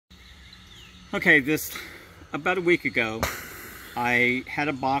Okay, about a week ago, I had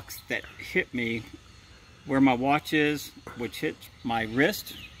a box that hit me where my watch is, which hit my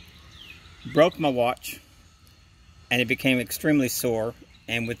wrist, broke my watch, and it became extremely sore.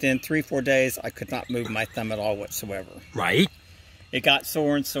 And within 3-4 days, I could not move my thumb at all whatsoever. Right. It got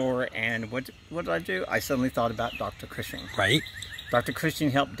sore and sore, and what did I do? I suddenly thought about Dr. Cushing. Right. Dr.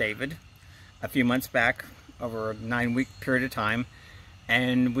 Cushing helped David a few months back over a 9-week period of time,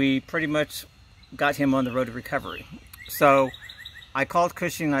 and we pretty much got him on the road to recovery. So I called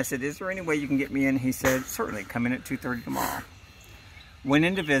Cushing and I said, is there any way you can get me in? He said, certainly, come in at 2:30 tomorrow. Went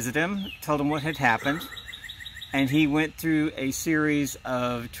in to visit him, told him what had happened, and he went through a series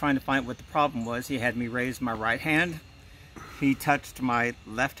of trying to find what the problem was. He had me raise my right hand. He touched my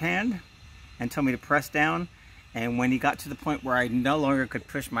left hand and told me to press down. And when he got to the point where I no longer could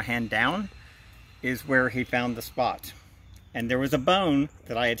push my hand down is where he found the spot. And there was a bone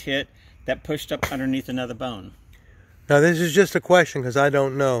that I had hit that pushed up underneath another bone. Now this is just a question because I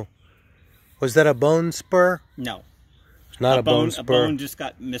don't know. Was that a bone spur? No. It's not a bone spur. A bone just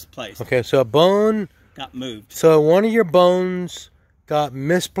got misplaced. Okay, so a bone got moved. So one of your bones got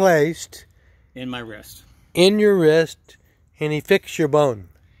misplaced in my wrist. In your wrist, and he fixed your bone.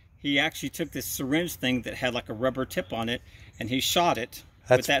 He actually took this syringe thing that had like a rubber tip on it, and he shot it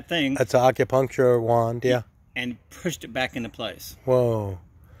with that thing. That's an acupuncture wand, yeah. And pushed it back into place. Whoa.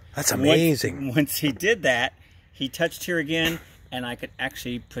 That's amazing. Once he did that, he touched here again, and I could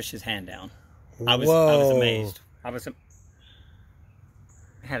actually push his hand down. I was amazed. I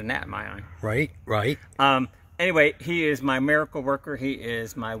had a gnat in my eye. Right, right. Anyway, he is my miracle worker. He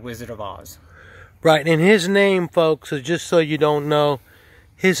is my Wizard of Oz. Right, and his name, folks, is just so you don't know,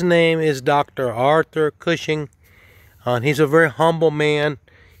 his name is Dr. Arthur Cushing. And he's a very humble man.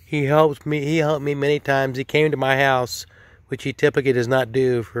 He helped me many times. He came to my house, which he typically does not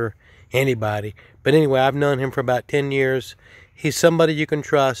do for anybody. But anyway, I've known him for about 10 years. He's somebody you can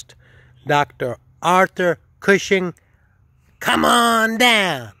trust. Dr. Arthur Cushing, come on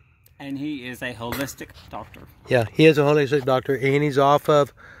down. And he is a holistic doctor. Yeah, he is a holistic doctor, and he's off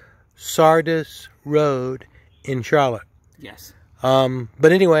of Sardis Road in Charlotte. Yes.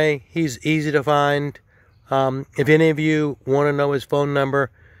 But anyway, he's easy to find. If any of you want to know his phone number,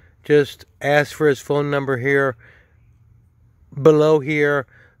 just ask for his phone number here, below here.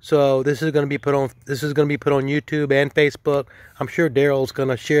 So this is going to be put on YouTube and Facebook. I'm sure Daryl's going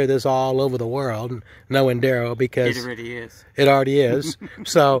to share this all over the world, knowing Daryl, because it already is. It already is.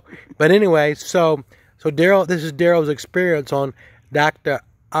 So, but anyway, so Daryl, this is Daryl's experience on Dr.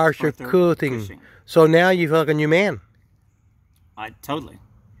 Arthur Cushing. So now you feel like a new man. Totally.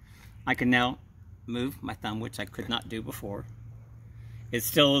 I can now move my thumb, which I could not do before. It's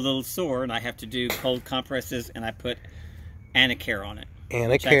still a little sore, and I have to do cold compresses, and I put Anacare on it.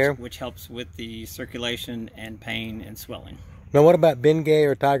 Anacare. Which helps with the circulation and pain and swelling. Now, what about Bengay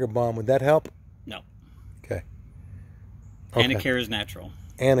or Tiger Balm? Would that help? No. Okay. Anacare is natural.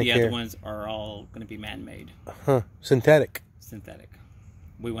 Anacare. The other ones are all going to be man-made. Huh. Synthetic. Synthetic.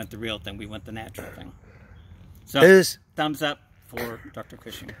 We want the real thing. We want the natural thing. So, thumbs up for Dr.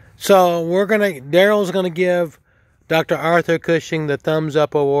 Cushing. So Daryl's gonna give Dr. Arthur Cushing the thumbs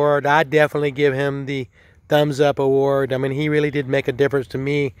up award. I definitely give him the thumbs up award. I mean, he really did make a difference to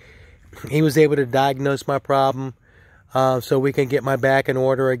me. He was able to diagnose my problem, so we can get my back in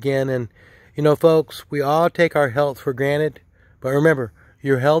order again. And you know, folks, we all take our health for granted, but remember,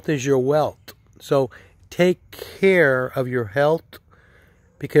 your health is your wealth. So take care of your health,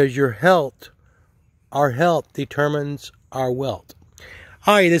 because your health, our health, determines our wealth.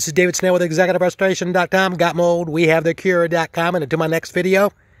 Hi, this is David Snell with ExecutiveRestoration.com, Got Mold, WeHaveTheCure.com, and until my next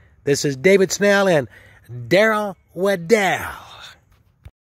video, this is David Snell and Darold Wedel.